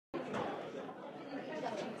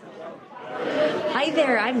Hi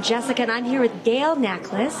there, I'm Jessica, and I'm here with Gayle,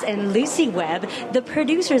 Nachlis, and Lucy Webb, the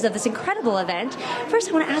producers of this incredible event. First,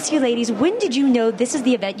 I want to ask you ladies, when did you know this is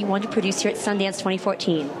the event you wanted to produce here at Sundance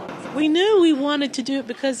 2014? We knew we wanted to do it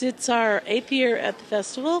because it's our 8th year at the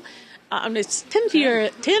festival. It's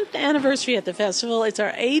 10th anniversary at the festival. It's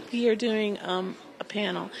our 8th year doing a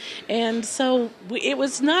panel. And so it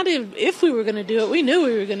was not if we were going to do it. We knew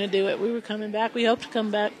we were going to do it. We were coming back. We hope to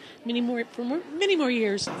come back many more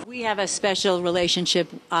years. We have a special relationship,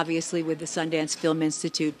 obviously, with the Sundance Film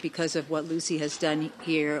Institute because of what Lucy has done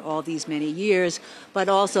here all these many years, but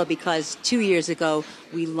also because 2 years ago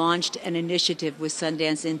we launched an initiative with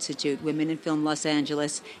Sundance Institute, Women in Film Los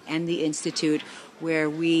Angeles, and the Institute, where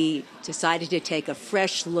we decided to take a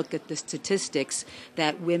fresh look at the statistics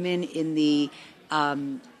that women in the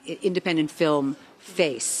independent film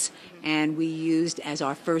face. And we used as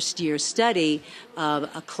our first year study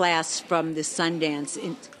a class from the Sundance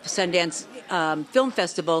Film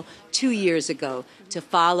Festival 2 years ago to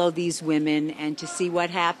follow these women and to see what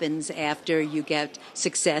happens after you get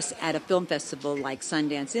success at a film festival like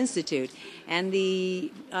Sundance Institute. And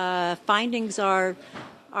the findings are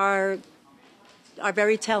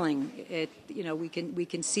very telling. We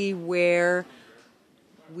can see where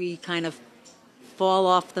we kind of fall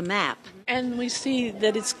off the map. And we see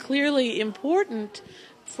that it's clearly important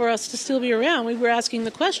for us to still be around. We were asking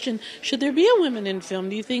the question, should there be a women in film?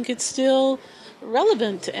 Do you think it's still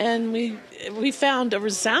relevant? And we found a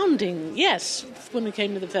resounding yes when we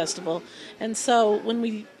came to the festival. And so when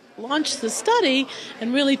we launched the study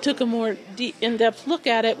and really took a more in-depth look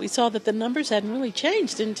at it, we saw that the numbers hadn't really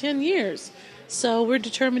changed in 10 years. So we're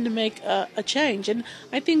determined to make a change. And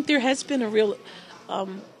I think there has been a real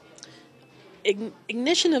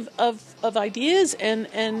ignition of ideas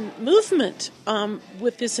and movement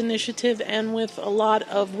with this initiative and with a lot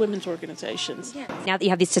of women's organizations. Yeah. Now that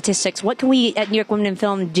you have these statistics, what can we at New York Women in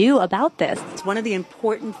Film do about this? One of the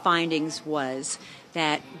important findings was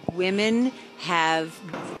that women have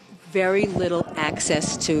very little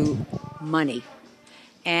access to money.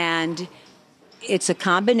 And it's a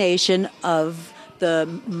combination of the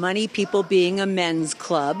money people being a men's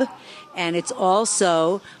club, and it's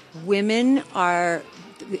also women are,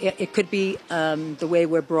 it could be the way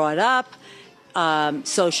we're brought up,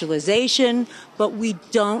 socialization, but we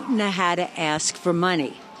don't know how to ask for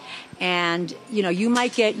money. And, you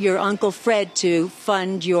might get your Uncle Fred to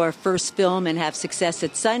fund your first film and have success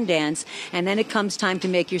at Sundance, and then it comes time to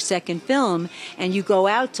make your second film, and you go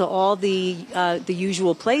out to all the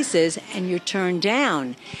usual places, and you're turned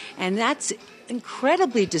down. And that's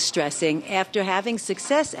incredibly distressing after having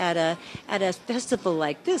success at a festival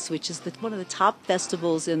like this, which is one of the top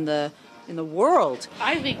festivals in the world.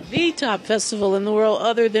 I think the top festival in the world,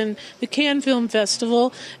 other than the Cannes Film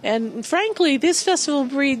Festival. And frankly, this festival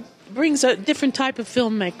brings a different type of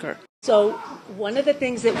filmmaker. So one of the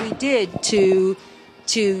things that we did to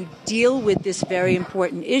deal with this very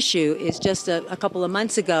important issue is just a couple of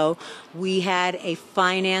months ago, we had a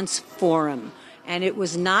finance forum. And it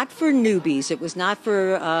was not for newbies. It was not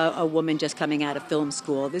for a woman just coming out of film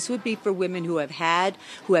school. This would be for women who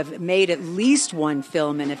have made at least one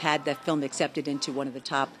film and have had that film accepted into one of the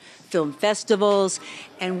top film festivals.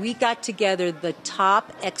 And we got together the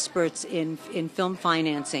top experts in film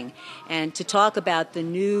financing and to talk about the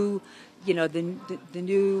new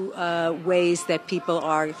ways that people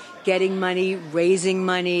are getting money, raising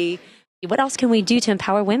money. What else can we do to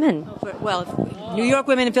empower women? Well, New York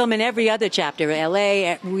Women in Film and every other chapter,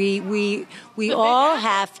 LA, we all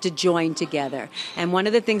have to join together. And one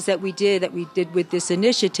of the things that we did with this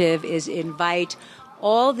initiative is invite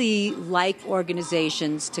all the like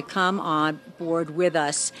organizations to come on board with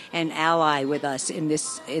us and ally with us in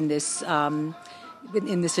this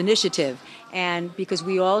initiative. And because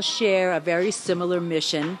we all share a very similar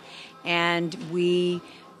mission, and we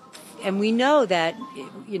know that,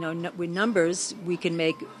 with numbers, we can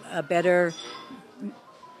make a better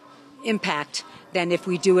impact than if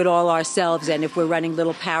we do it all ourselves and if we're running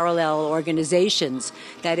little parallel organizations.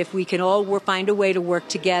 That if we can all find a way to work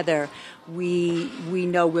together, we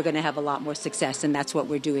know we're going to have a lot more success, and that's what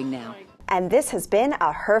we're doing now. And this has been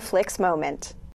a herFlix moment.